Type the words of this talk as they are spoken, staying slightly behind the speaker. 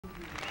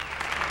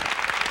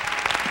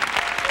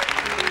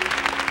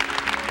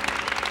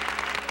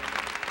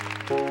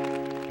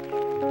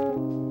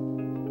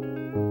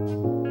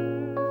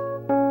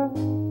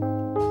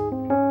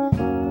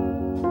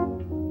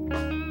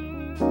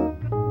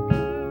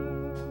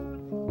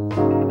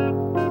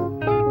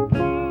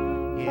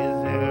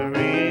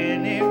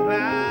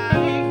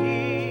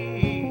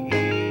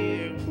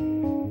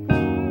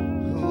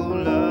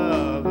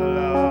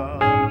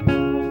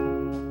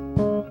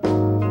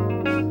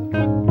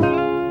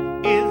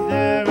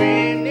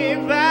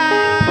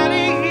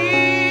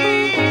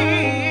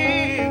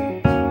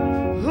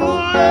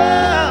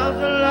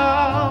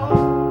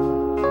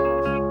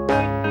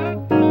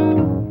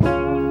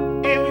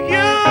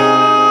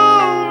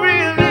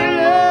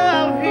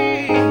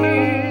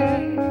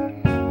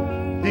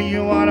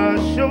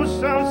Show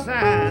some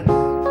signs.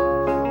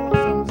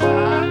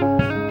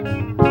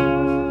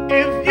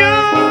 If you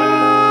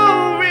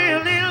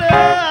really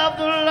love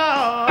the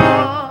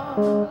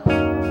Lord,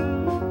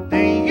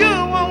 then you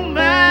won't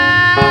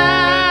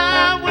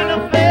mind when a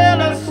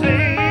fella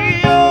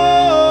say, oh,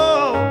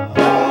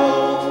 oh,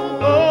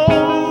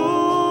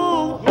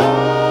 oh, oh,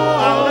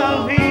 I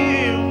love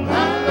him. I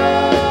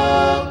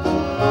love the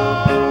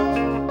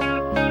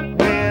Lord.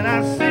 When I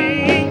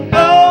sing, oh,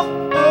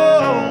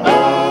 oh,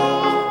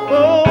 oh,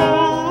 oh.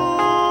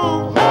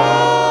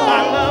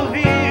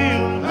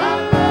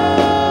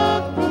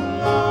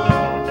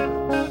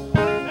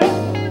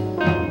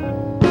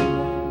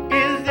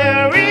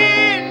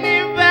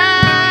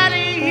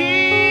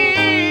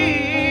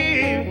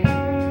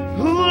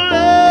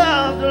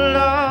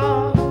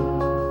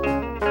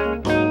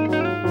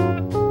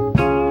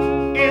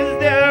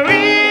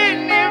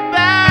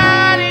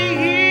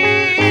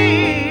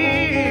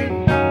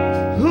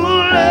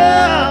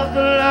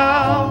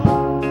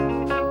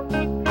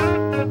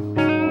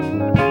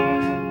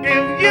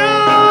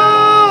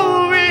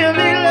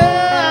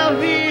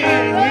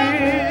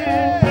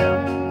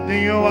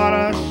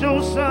 Show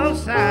some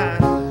signs.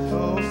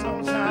 Show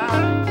some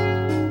signs.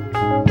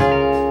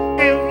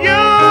 If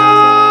you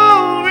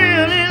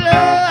really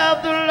love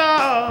the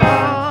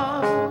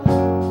Lord,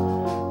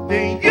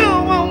 then you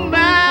won't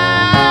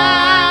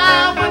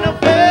mind when the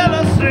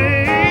fella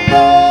say,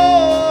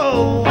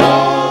 oh, oh,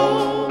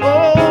 oh,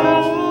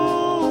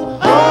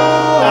 oh,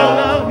 I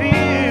love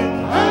him.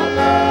 I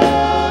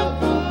love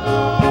the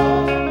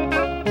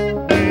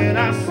Lord. When I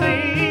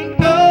sing,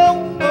 oh,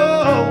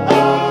 oh,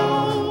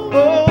 oh,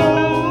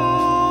 oh.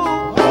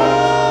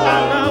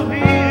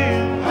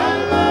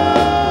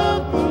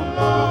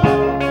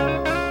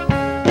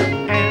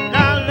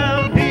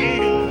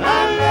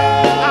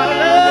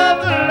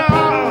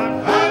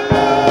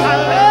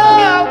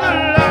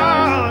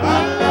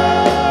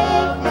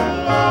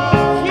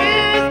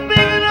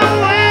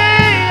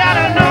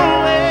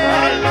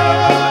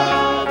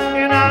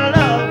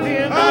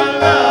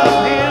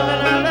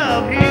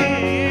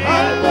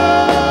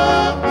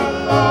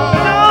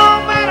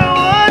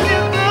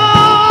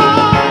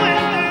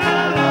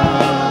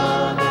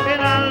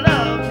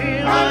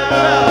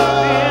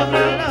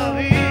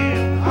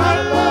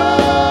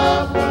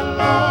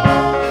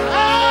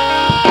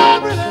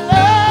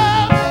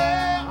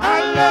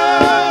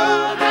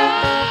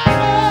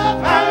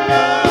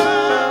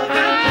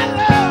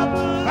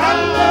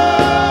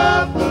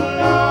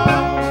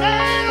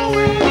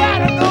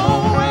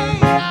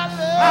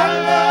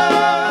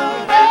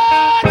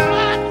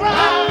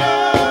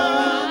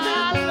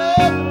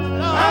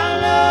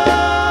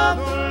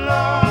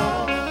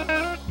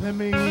 Let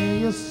me hear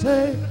you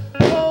say